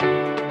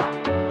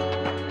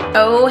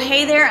Oh,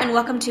 hey there, and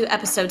welcome to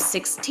episode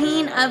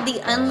 16 of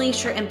the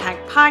Unleash Your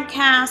Impact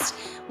podcast,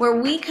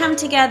 where we come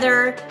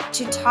together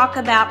to talk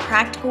about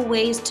practical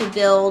ways to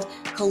build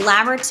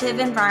collaborative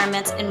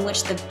environments in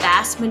which the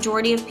vast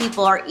majority of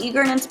people are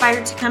eager and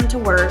inspired to come to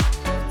work,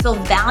 feel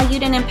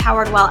valued and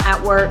empowered while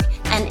at work,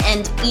 and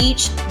end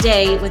each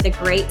day with a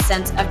great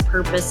sense of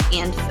purpose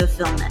and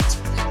fulfillment.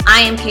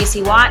 I am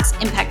Casey Watts,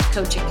 Impact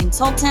Coach and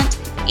Consultant,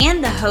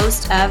 and the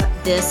host of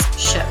this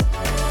show.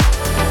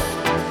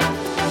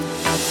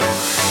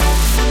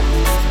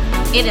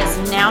 It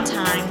is now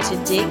time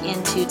to dig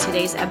into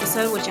today's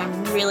episode, which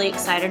I'm really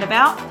excited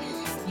about.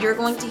 You're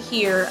going to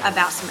hear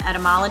about some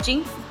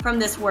etymology from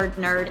this word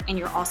nerd, and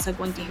you're also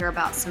going to hear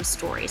about some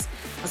stories.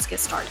 Let's get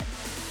started.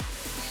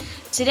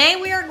 Today,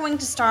 we are going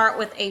to start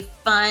with a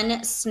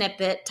fun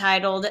snippet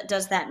titled,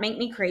 Does That Make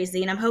Me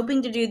Crazy? And I'm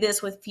hoping to do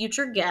this with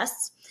future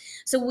guests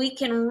so we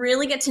can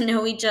really get to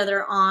know each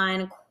other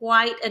on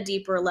quite a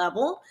deeper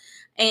level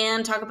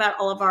and talk about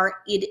all of our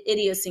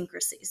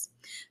idiosyncrasies.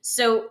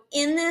 So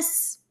in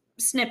this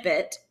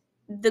snippet,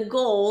 the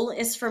goal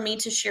is for me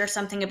to share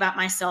something about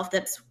myself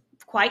that's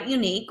quite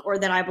unique, or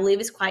that I believe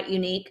is quite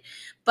unique,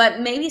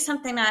 but maybe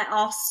something I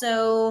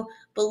also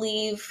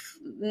believe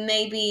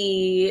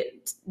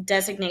maybe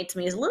designates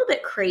me as a little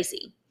bit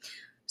crazy.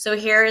 So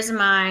here is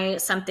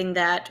something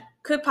that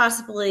could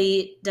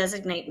possibly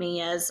designate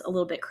me as a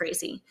little bit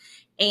crazy.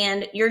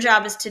 And your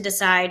job is to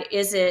decide,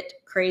 is it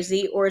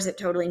crazy or is it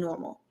totally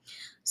normal?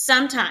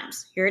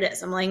 Sometimes, here it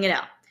is, I'm laying it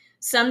out.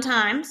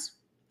 Sometimes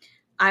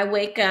I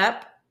wake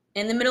up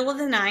in the middle of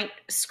the night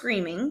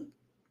screaming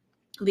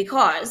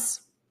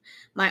because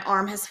my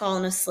arm has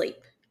fallen asleep.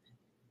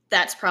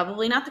 That's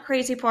probably not the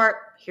crazy part.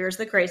 Here's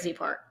the crazy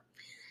part.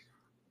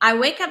 I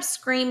wake up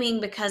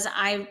screaming because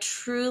I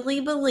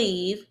truly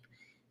believe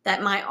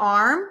that my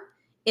arm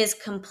is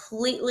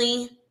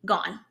completely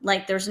gone.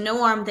 Like there's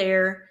no arm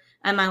there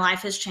and my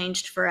life has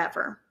changed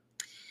forever.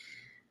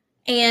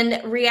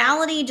 And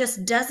reality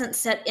just doesn't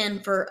set in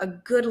for a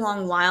good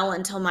long while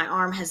until my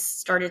arm has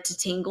started to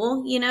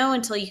tingle,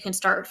 until you can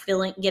start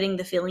getting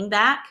the feeling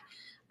back.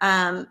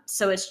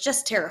 So it's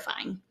just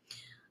terrifying.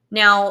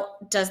 Now,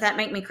 does that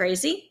make me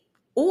crazy?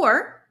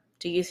 Or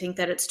do you think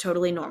that it's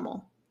totally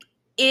normal?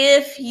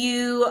 If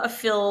you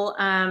feel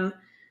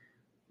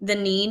the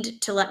need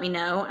to let me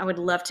know, I would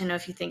love to know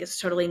if you think it's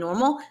totally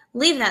normal.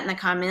 Leave that in the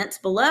comments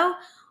below,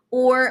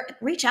 or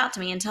reach out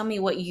to me and tell me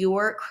what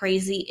your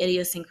crazy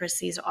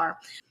idiosyncrasies are.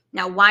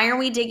 Now, why are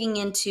we digging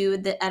into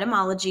the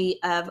etymology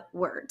of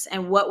words,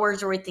 and what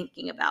words are we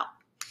thinking about?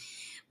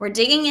 We're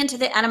digging into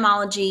the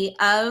etymology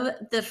of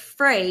the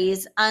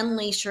phrase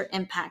unleash your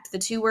impact. The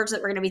two words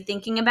that we're going to be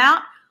thinking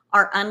about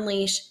are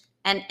unleash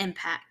and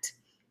impact.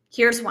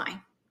 Here's why.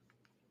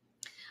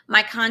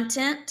 My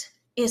content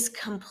is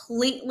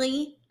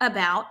completely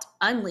about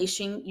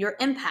unleashing your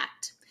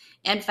impact.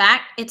 In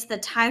fact, it's the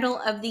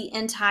title of the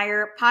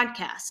entire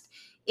podcast.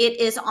 It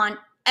is on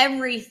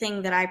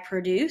everything that I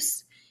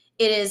produce.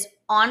 It is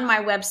on my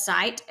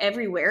website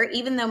everywhere.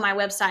 Even though my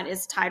website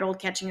is titled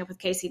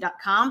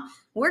catchingupwithcasey.com,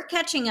 we're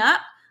catching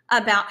up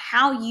about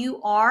how you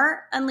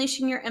are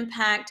unleashing your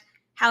impact,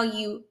 how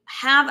you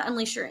have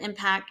unleashed your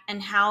impact,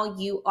 and how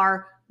you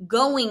are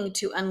going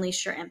to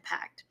unleash your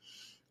impact.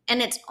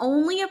 And it's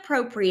only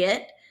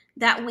appropriate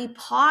that we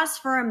pause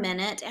for a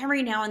minute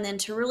every now and then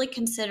to really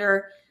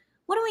consider,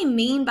 what do we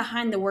mean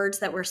behind the words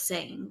that we're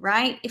saying,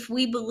 right? If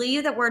we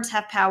believe that words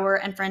have power,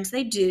 and friends,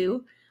 they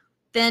do,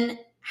 then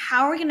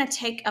how are we going to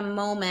take a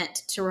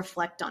moment to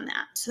reflect on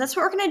that? So that's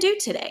what we're going to do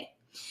today.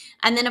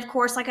 And then, of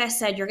course, like I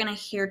said, you're going to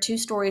hear two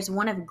stories,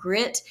 one of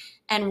grit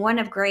and one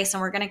of grace,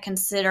 and we're going to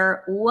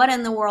consider what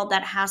in the world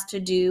that has to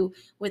do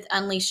with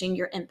unleashing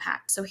your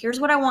impact. So here's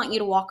what I want you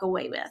to walk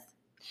away with.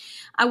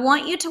 I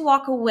want you to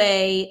walk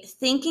away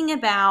thinking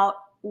about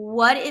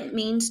what it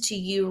means to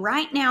you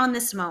right now in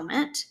this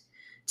moment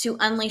to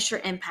unleash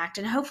your impact.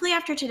 And hopefully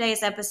after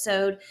today's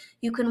episode,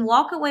 you can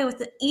walk away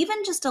with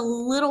even just a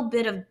little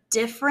bit of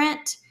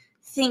different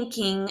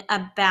thinking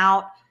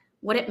about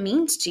what it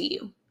means to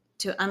you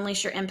to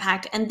unleash your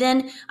impact. And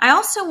then I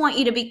also want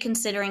you to be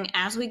considering,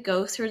 as we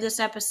go through this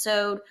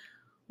episode,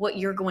 what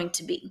you're going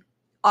to be.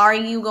 Are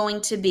you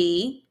going to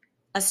be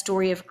a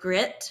story of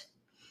grit,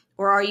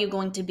 or are you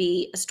going to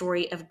be a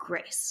story of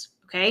grace?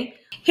 Okay,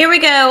 here we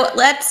go.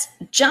 Let's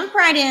jump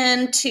right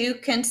into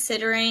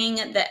considering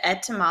the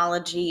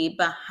etymology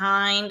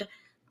behind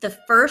the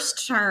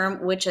first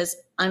term, which is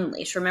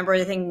unleash. Remember,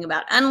 we're thinking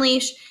about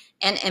unleash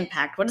and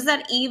impact. What does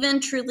that even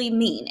truly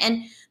mean?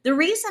 And the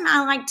reason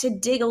I like to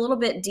dig a little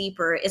bit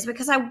deeper is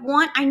because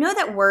I know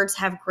that words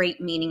have great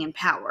meaning and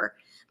power,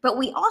 but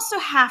we also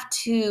have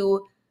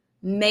to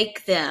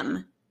make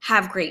them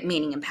have great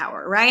meaning and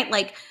power, right?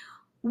 Like,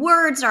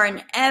 words are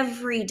an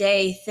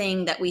everyday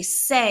thing that we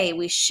say,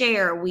 we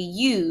share, we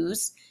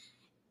use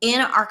in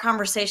our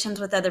conversations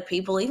with other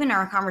people, even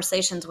our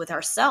conversations with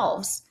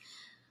ourselves.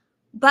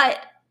 But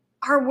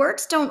our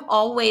words don't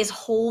always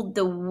hold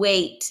the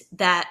weight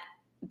that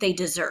they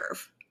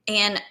deserve.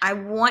 And I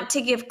want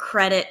to give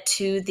credit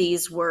to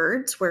these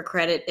words where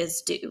credit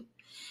is due.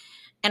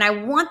 And I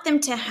want them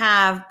to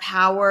have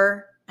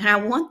power, and I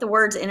want the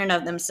words in and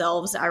of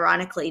themselves,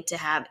 ironically, to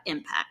have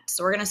impact.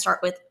 So we're going to start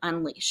with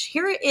unleash.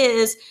 Here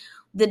is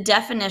the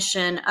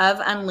definition of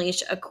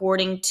unleash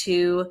according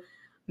to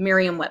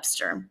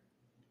Merriam-Webster.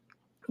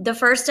 The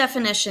first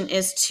definition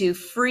is to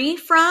free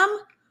from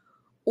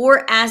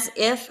or as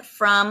if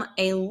from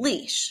a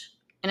leash.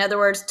 In other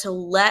words, to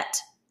let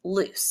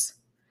loose.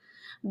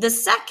 The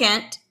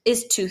second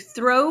is to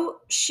throw,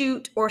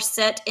 shoot, or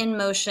set in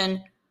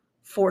motion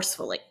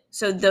forcefully.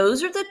 So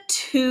those are the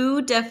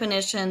two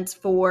definitions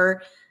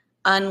for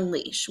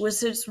unleash,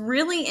 which is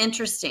really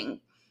interesting.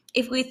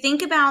 If we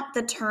think about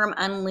the term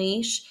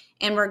unleash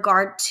in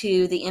regard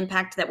to the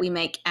impact that we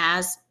make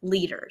as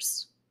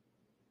leaders,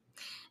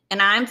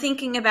 and I'm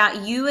thinking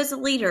about you as a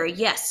leader.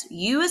 Yes,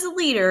 you as a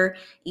leader,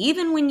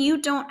 even when you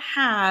don't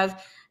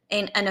have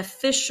an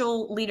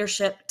official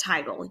leadership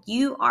title,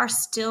 you are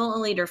still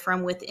a leader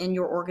from within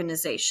your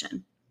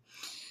organization.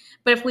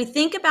 But if we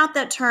think about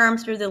that term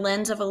through the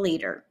lens of a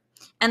leader,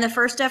 and the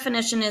first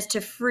definition is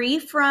to free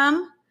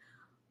from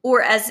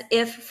or as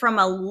if from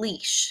a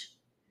leash.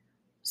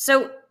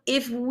 So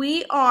if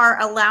we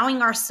are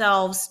allowing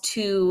ourselves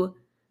to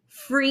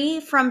free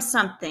from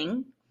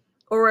something,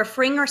 or we're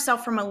freeing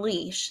ourselves from a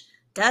leash,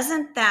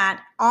 doesn't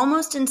that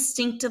almost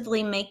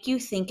instinctively make you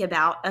think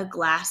about a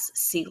glass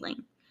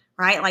ceiling,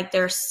 right? Like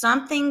there's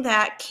something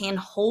that can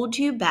hold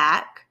you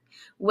back,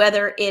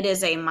 whether it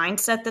is a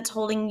mindset that's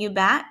holding you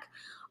back,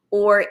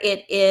 or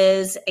it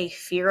is a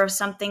fear of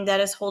something that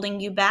is holding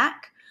you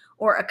back,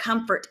 or a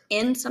comfort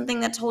in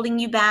something that's holding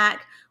you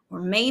back,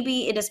 or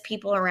maybe it is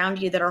people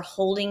around you that are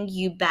holding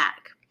you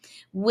back.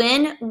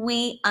 When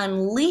we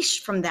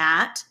unleash from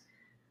that,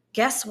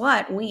 guess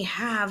what? We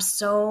have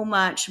so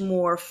much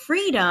more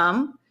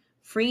freedom.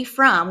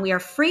 We are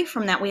free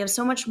from that. We have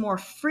so much more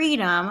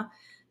freedom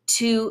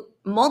to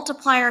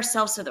multiply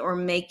ourselves so that we're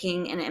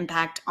making an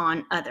impact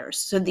on others.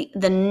 So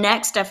the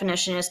next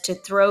definition is to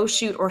throw,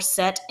 shoot, or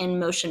set in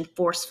motion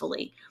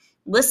forcefully.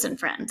 Listen,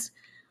 friends,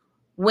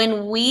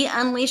 when we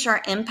unleash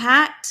our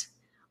impact,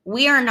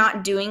 we are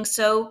not doing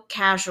so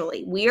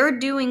casually. We are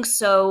doing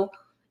so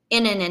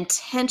in an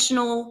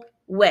intentional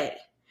way.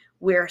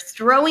 We're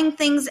throwing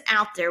things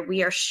out there.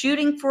 We are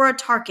shooting for a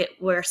target.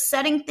 We're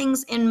setting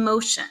things in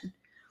motion.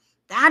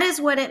 That is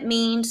what it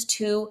means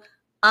to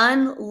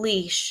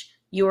unleash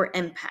your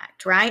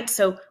impact, right?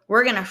 So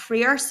we're going to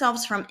free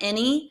ourselves from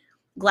any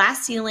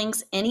glass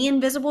ceilings, any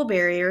invisible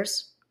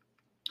barriers.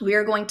 We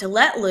are going to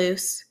let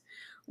loose.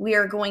 We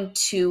are going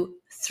to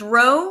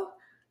throw,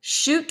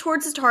 shoot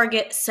towards the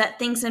target, set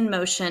things in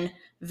motion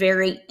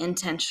very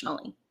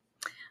intentionally.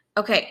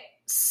 Okay.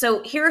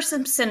 So here are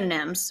some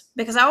synonyms,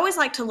 because I always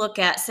like to look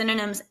at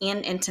synonyms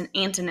and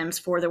antonyms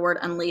for the word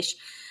unleash,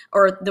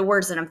 or the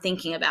words that I'm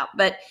thinking about.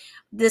 But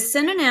the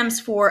synonyms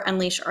for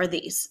unleash are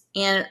these.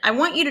 And I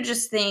want you to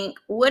just think,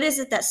 what is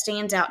it that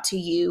stands out to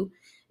you,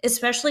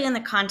 especially in the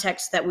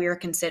context that we are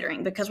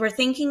considering? Because we're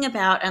thinking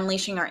about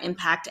unleashing our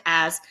impact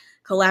as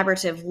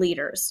collaborative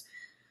leaders.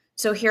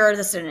 So here are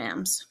the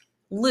synonyms: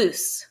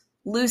 loose,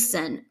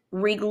 loosen,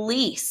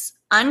 release,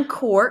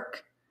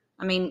 uncork.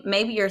 I mean,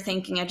 maybe you're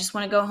thinking, I just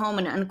want to go home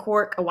and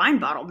uncork a wine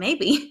bottle.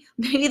 Maybe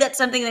that's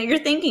something that you're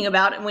thinking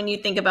about when you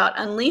think about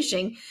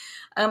unleashing.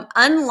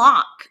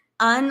 Unlock,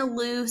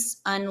 unloose,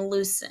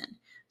 unloosen.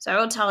 So I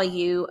will tell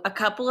you a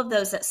couple of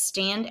those that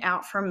stand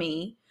out for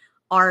me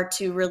are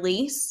to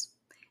release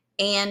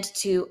and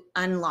to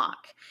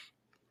unlock.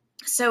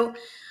 So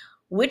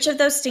which of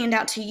those stand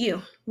out to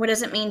you? What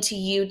does it mean to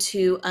you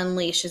to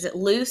unleash? Is it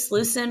loose,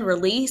 loosen,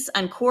 release,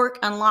 uncork,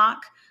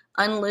 unlock,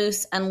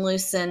 unloose,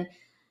 unloosen?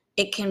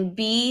 It can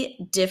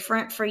be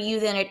different for you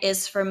than it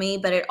is for me,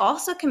 but it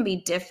also can be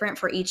different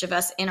for each of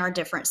us in our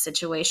different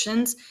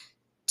situations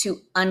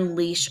to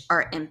unleash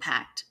our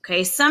impact.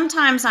 Okay.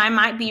 Sometimes I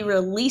might be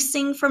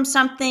releasing from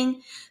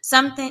something.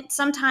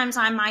 Sometimes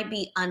I might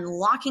be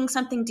unlocking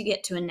something to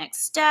get to a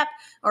next step,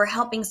 or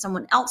helping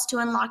someone else to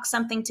unlock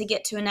something to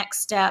get to a next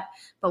step.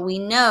 But we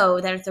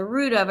know that at the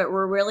root of it,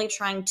 we're really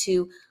trying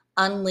to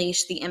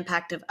unleash the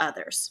impact of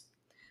others.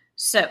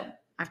 So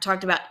I've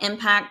talked about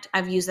impact.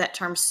 I've used that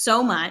term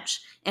so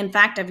much. In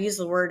fact, I've used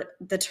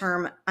the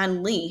term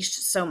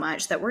unleashed so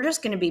much that we're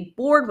just going to be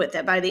bored with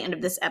it by the end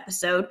of this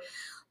episode.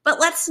 But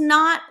let's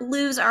not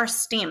lose our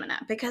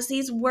stamina, because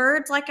these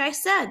words, like I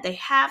said, they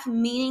have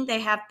meaning, they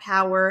have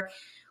power.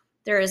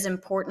 There is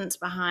importance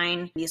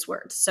behind these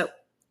words. So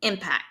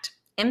impact.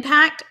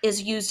 Impact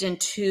is used in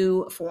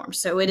two forms.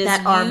 So it is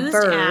used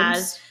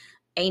as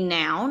a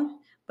noun,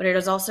 but it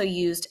is also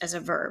used as a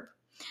verb.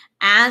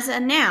 As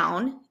a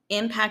noun,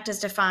 impact is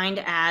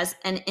defined as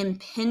an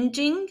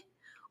impinging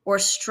or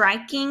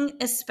striking,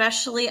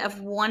 especially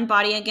of one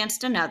body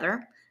against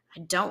another. I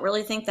don't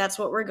really think that's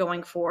what we're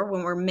going for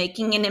when we're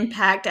making an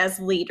impact as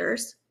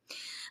leaders.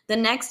 The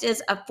next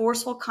is a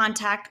forceful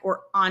contact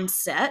or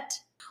onset.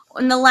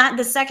 And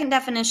the second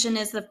definition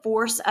is the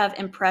force of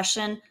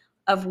impression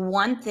of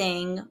one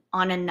thing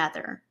on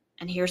another.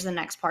 And here's the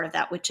next part of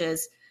that, which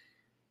is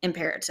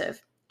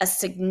imperative. A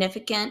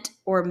significant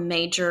or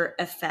major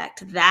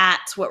effect.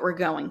 That's what we're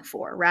going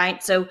for,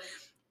 right? So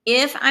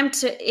If I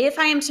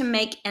am to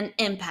make an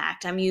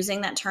impact, I'm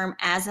using that term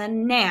as a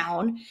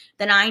noun,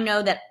 then I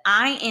know that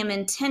I am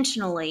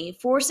intentionally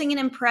forcing an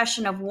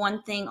impression of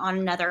one thing on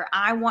another.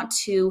 I want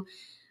to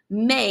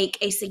make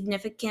a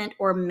significant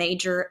or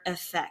major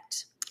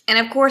effect. And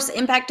of course,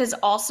 impact is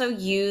also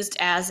used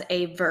as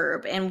a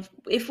verb. And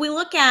if we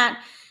look at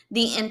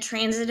the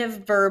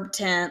intransitive verb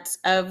tense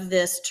of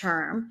this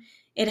term,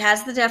 it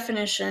has the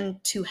definition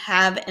to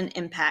have an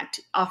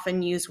impact,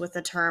 often used with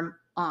the term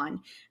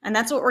on. And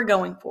that's what we're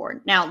going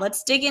for. Now,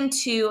 let's dig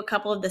into a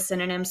couple of the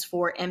synonyms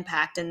for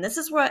impact. And this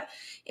is what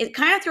it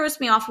kind of throws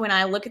me off when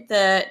I look at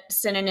the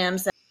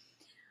synonyms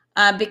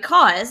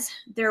because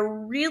they're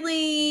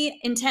really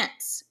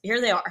intense.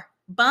 Here they are: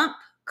 bump,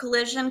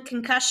 collision,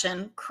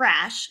 concussion,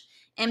 crash,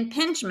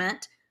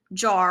 impingement,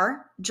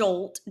 jar,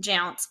 jolt,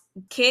 jounce,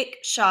 kick,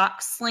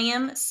 shock,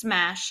 slam,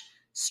 smash,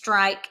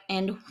 strike,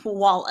 and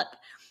wallop.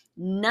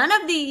 None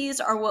of these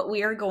are what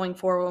we are going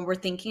for when we're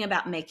thinking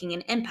about making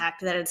an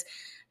impact. That is,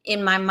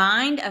 in my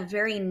mind, a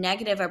very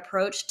negative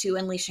approach to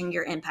unleashing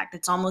your impact.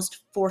 It's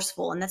almost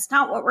forceful, and that's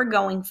not what we're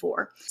going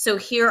for. So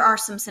here are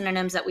some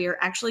synonyms that we are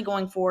actually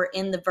going for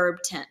in the verb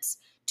tense: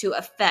 to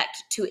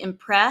affect, to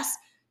impress,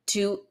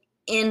 to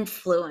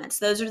influence.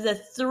 Those are the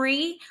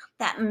three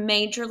that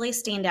majorly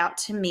stand out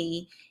to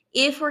me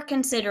if we're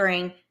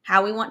considering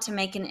how we want to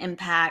make an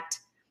impact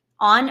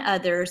on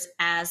others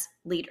as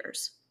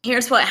leaders.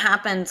 Here's what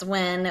happens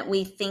when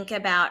we think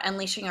about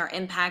unleashing our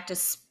impact,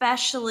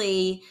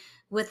 especially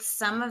with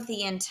some of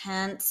the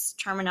intense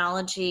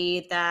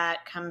terminology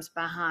that comes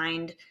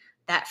behind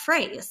that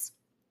phrase.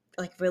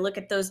 Like if we look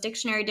at those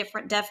dictionary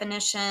different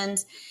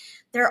definitions,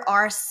 there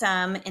are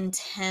some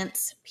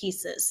intense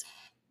pieces.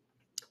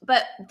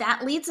 But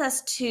that leads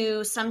us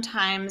to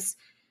sometimes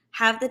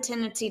have the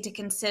tendency to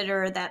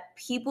consider that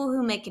people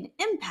who make an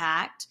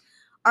impact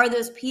are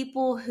those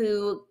people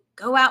who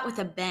go out with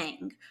a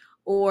bang,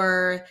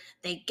 or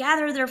they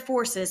gather their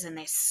forces and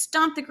they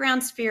stomp the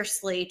grounds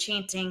fiercely,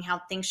 chanting how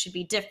things should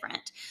be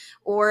different.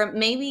 Or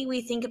maybe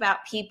we think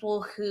about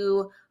people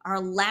who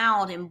are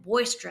loud and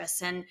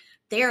boisterous, and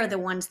they're the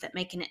ones that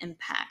make an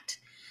impact.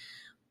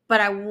 But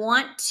I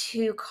want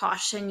to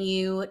caution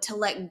you to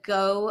let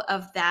go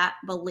of that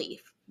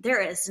belief.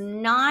 There is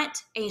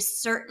not a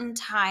certain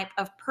type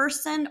of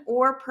person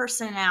or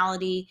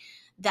personality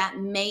that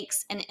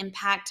makes an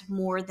impact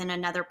more than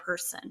another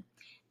person.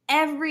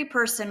 Every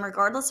person,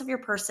 regardless of your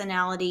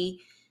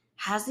personality,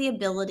 has the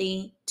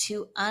ability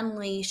to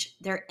unleash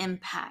their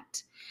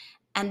impact.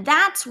 And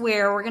that's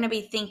where we're going to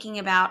be thinking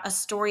about a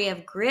story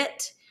of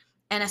grit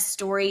and a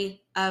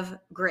story of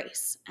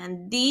grace.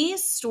 And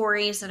these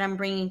stories that I'm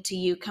bringing to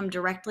you come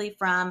directly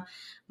from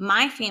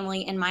my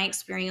family and my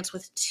experience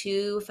with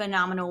two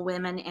phenomenal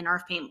women in our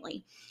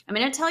family. I'm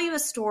going to tell you a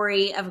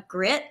story of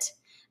grit,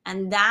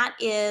 and that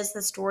is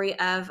the story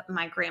of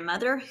my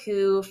grandmother,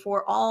 who,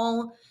 for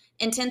all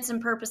intents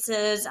and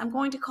purposes, I'm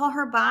going to call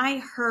her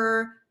by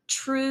her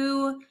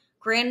true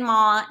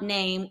grandma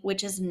name,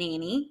 which is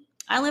Nanny.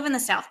 I live in the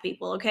South,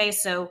 people, okay?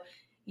 So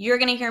you're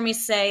going to hear me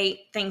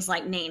say things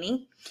like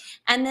Nanny.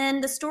 And then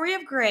the story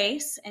of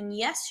grace, and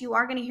yes, you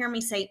are going to hear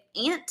me say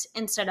aunt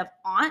instead of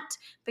aunt,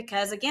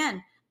 because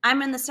again,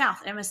 I'm in the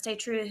South and I'm going to stay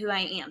true to who I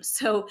am.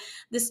 So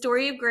the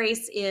story of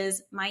grace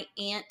is my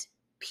Aunt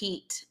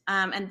Pete,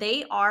 and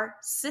they are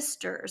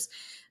sisters.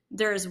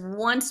 There's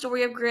one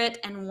story of grit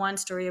and one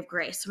story of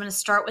grace. So I'm going to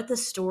start with the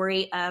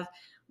story of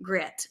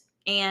grit.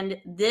 And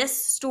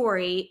this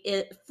story,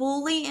 it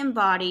fully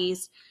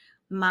embodies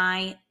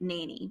my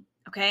Nanny.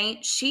 Okay.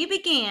 She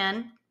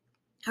began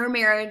her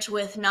marriage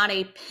with not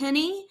a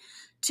penny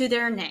to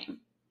their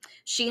name.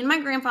 She and my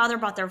grandfather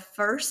bought their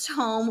first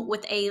home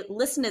with a,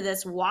 listen to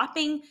this,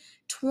 whopping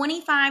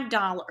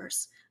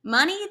 $25.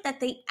 Money that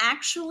they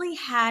actually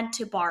had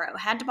to borrow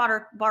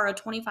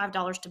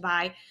 $25 to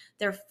buy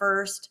their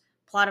first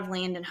plot of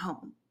land and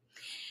home.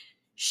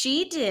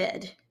 She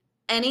did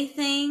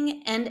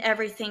anything and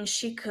everything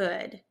she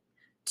could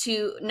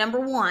to, number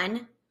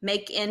one,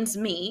 make ends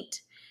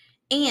meet,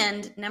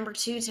 and number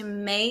two, to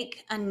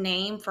make a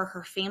name for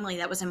her family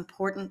that was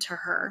important to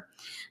her.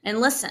 And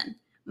listen,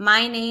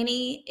 my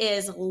Nanny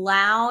is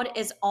loud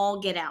as all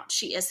get out.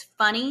 She is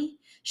funny.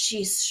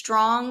 She's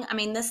strong. I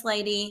mean, this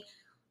lady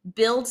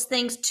builds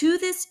things to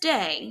this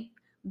day,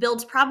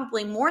 builds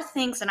probably more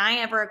things than I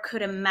ever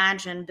could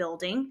imagine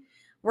building,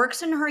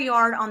 works in her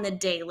yard on the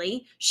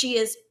daily. She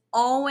is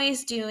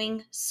always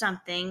doing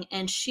something,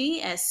 and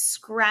she is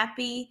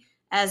scrappy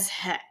as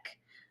heck.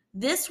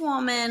 This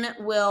woman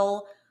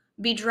will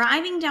be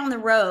driving down the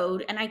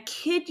road, and I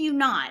kid you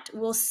not,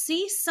 will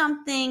see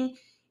something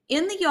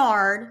in the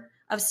yard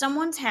of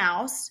someone's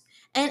house.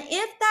 And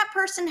if that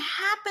person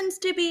happens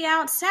to be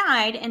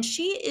outside and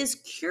she is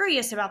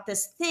curious about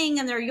this thing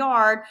in their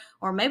yard,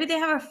 or maybe they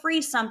have a free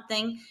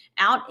something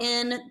out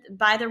in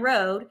by the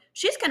road,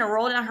 she's going to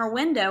roll down her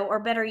window,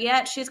 or better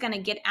yet, she's going to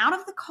get out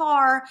of the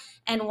car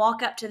and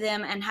walk up to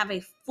them and have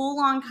a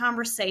full-on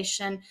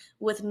conversation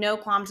with no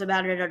qualms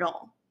about it at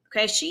all.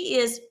 Okay, she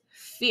is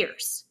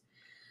fierce.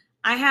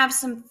 I have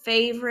some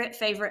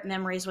favorite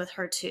memories with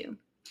her too.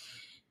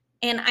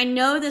 And I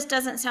know this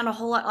doesn't sound a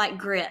whole lot like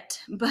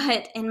grit,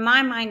 but in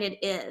my mind it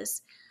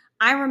is.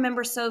 I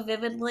remember so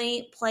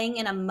vividly playing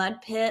in a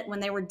mud pit when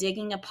they were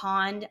digging a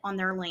pond on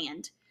their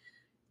land.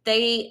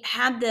 They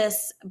had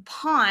this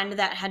pond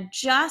that had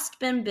just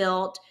been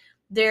built.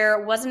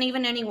 There wasn't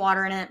even any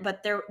water in it,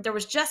 but there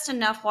was just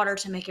enough water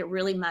to make it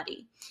really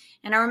muddy.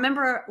 And I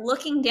remember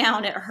looking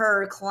down at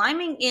her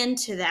climbing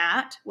into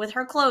that with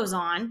her clothes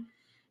on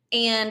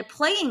and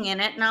playing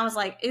in it, and I was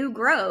like, ooh,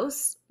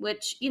 gross,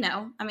 which,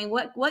 I mean,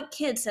 what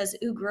kid says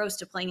ooh, gross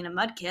to playing in a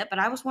mud kit? But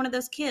I was one of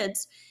those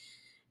kids.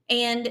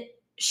 And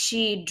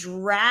she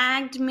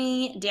dragged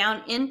me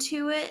down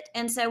into it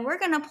and said, we're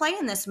going to play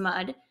in this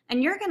mud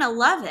and you're going to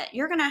love it.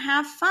 You're going to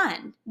have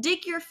fun.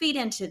 Dig your feet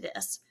into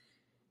this.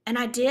 And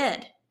I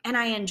did. And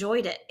I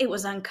enjoyed it. It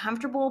was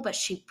uncomfortable, but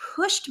she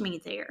pushed me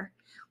there.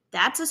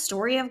 That's a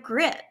story of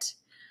grit.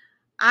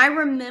 I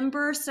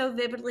remember so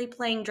vividly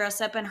playing dress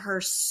up in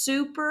her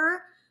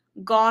super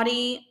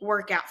gaudy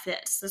work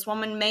outfits. This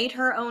woman made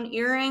her own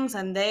earrings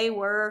and they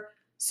were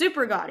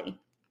super gaudy.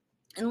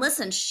 And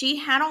listen, she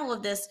had all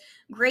of this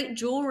great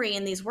jewelry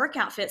in these work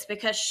outfits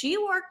because she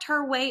worked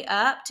her way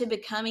up to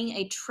becoming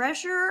a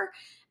treasurer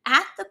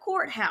at the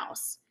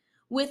courthouse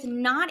with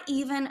not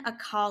even a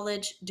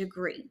college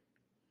degree.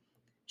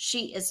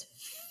 She is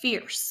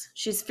fierce.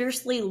 She's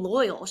fiercely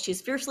loyal.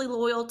 She's fiercely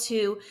loyal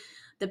to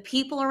the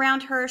people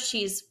around her.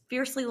 She's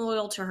fiercely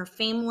loyal to her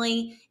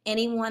family,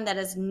 anyone that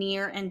is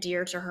near and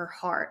dear to her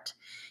heart.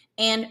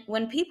 And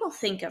when people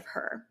think of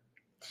her,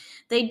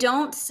 they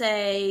don't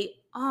say,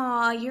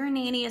 "Aw, your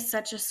nanny is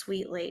such a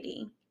sweet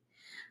lady."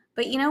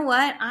 But you know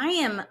what? I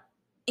am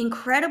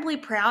incredibly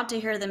proud to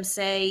hear them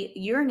say,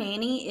 "Your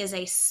nanny is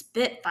a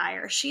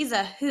spitfire. She's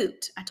a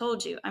hoot." I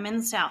told you, I'm in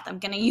the South. I'm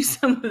going to use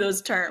some of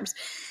those terms.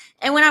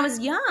 And when I was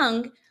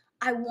young,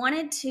 I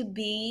wanted to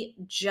be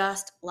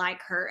just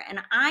like her. And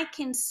I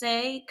can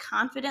say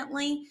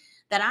confidently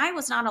that I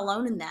was not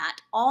alone in that.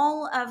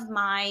 All of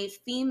my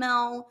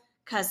female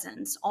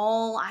cousins,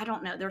 I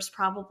don't know, there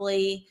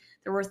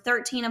were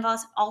 13 of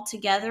us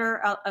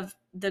altogether, of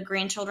the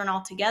grandchildren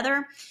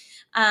altogether.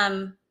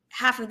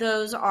 Half of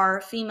those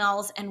are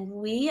females, and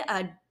we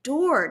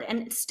adored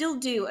and still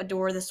do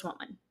adore this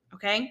woman.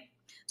 Okay.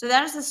 So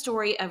that is the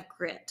story of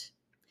grit.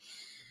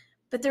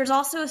 But there's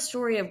also a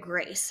story of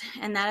Grace,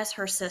 and that is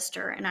her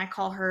sister, and I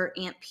call her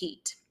Aunt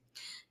Pete.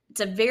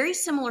 It's a very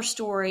similar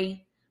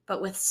story, but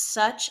with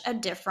such a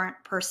different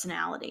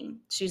personality.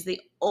 She's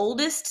the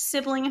oldest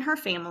sibling in her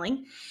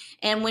family,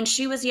 and when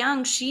she was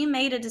young, she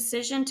made a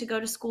decision to go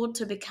to school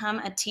to become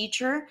a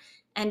teacher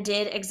and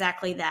did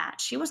exactly that.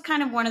 She was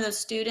kind of one of those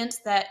students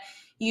that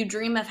you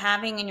dream of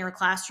having in your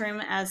classroom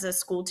as a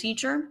school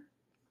teacher.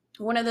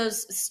 One of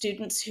those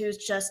students who's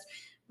just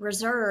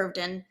reserved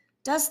and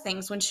does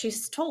things when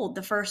she's told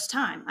the first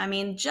time. I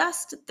mean,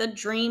 just the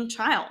dream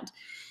child.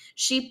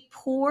 She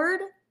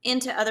poured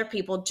into other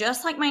people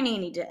just like my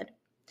nanny did,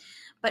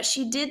 but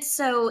she did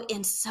so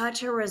in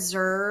such a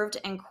reserved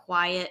and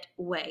quiet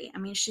way. I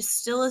mean, she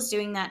still is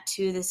doing that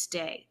to this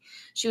day.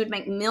 She would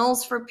make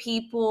meals for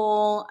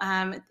people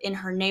in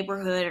her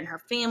neighborhood and her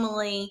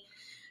family.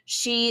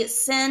 She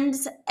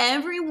sends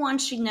everyone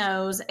she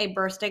knows a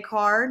birthday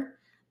card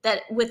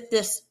that with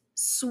this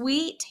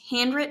sweet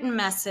handwritten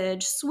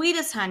message, sweet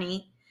as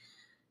honey.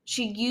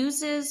 She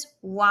uses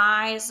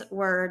wise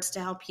words to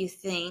help you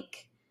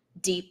think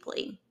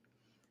deeply.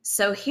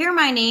 So here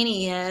my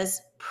nanny is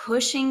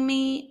pushing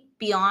me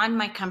beyond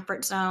my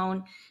comfort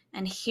zone,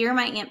 and here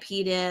my Aunt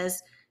Pete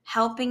is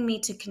helping me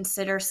to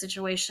consider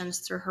situations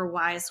through her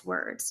wise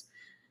words.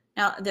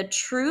 Now, the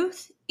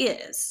truth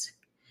is,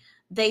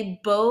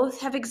 they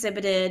both have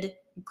exhibited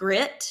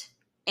grit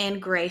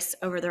and grace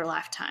over their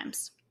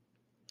lifetimes.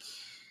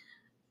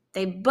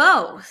 They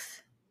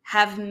both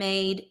have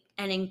made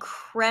an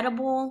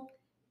incredible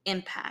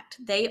impact.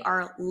 They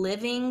are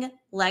living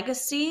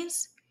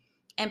legacies,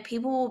 and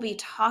people will be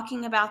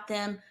talking about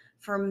them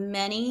for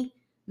many,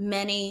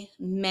 many,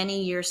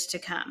 many years to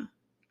come.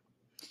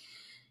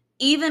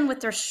 Even with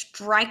their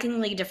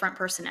strikingly different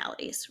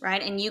personalities,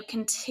 right? And you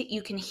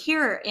can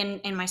hear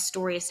in my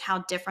stories how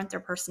different their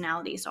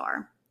personalities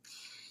are.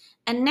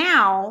 And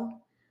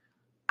now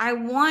I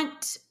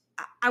want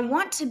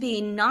to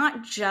be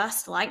not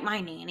just like my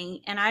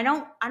nanny, and I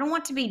don't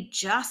want to be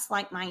just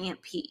like my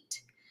Aunt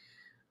Pete,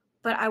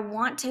 but I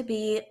want to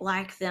be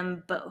like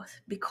them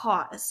both,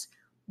 because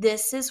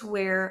this is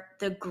where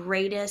the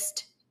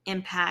greatest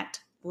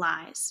impact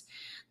lies.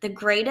 The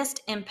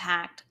greatest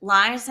impact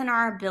lies in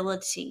our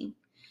ability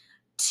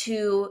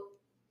to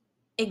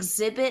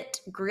exhibit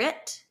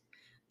grit,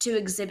 to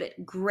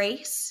exhibit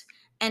grace,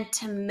 and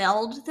to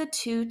meld the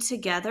two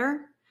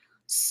together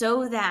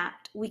so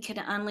that we can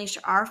unleash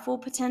our full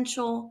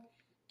potential,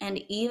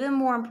 and even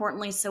more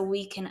importantly, so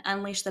we can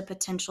unleash the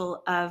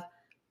potential of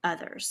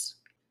others.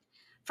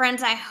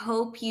 Friends, I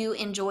hope you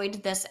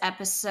enjoyed this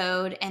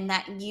episode and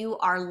that you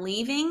are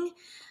leaving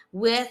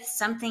with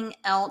something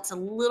else, a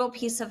little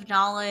piece of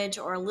knowledge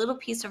or a little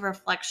piece of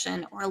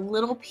reflection or a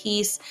little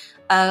piece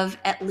of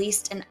at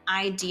least an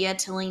idea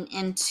to lean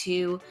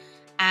into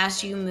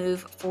as you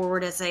move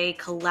forward as a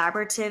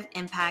collaborative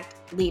impact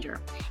leader.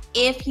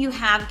 If you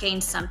have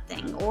gained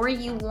something or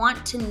you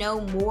want to know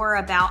more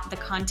about the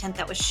content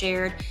that was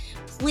shared,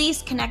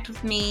 please connect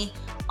with me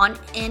on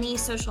any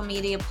social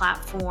media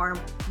platform,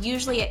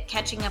 usually at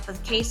Catching Up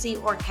with Casey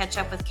or Catch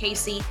Up with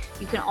Casey.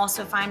 You can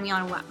also find me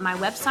on my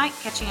website,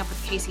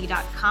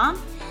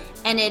 catchingupwithcasey.com.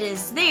 And it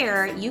is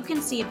there you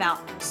can see about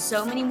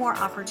so many more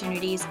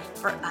opportunities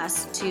for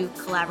us to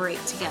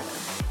collaborate together.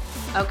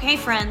 Okay,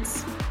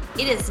 friends,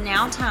 it is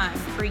now time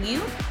for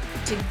you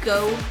to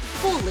go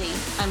fully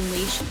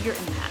unleash your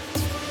impact.